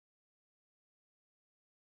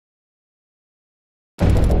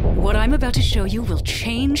What I'm about to show you will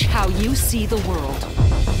change how you see the world.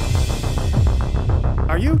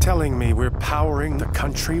 Are you telling me we're powering the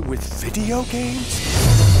country with video games?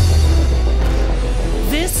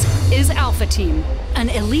 This is Alpha Team, an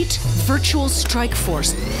elite virtual strike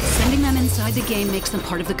force. Sending them inside the game makes them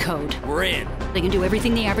part of the code. We're in. They can do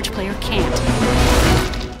everything the average player can't.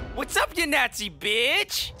 What's up, you Nazi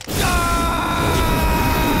bitch?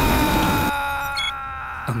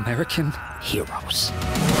 American heroes.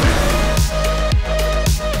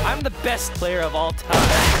 I'm the best player of all time.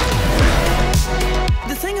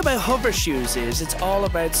 The thing about hover shoes is it's all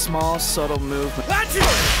about small, subtle movement. That's it!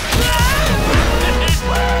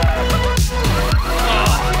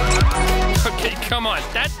 Okay, come on.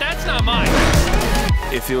 That's not mine.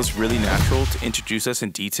 It feels really natural to introduce us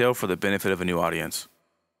in detail for the benefit of a new audience.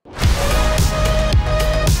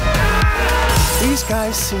 These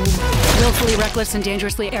guys seem Willfully reckless and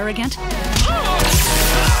dangerously arrogant.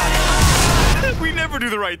 We never do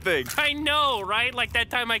the right thing. I know, right? Like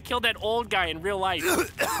that time I killed that old guy in real life. Take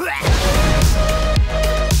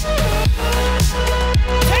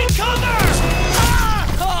cover! Ah!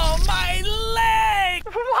 Oh, my leg!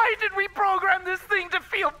 Why did we program this thing to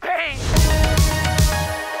feel pain?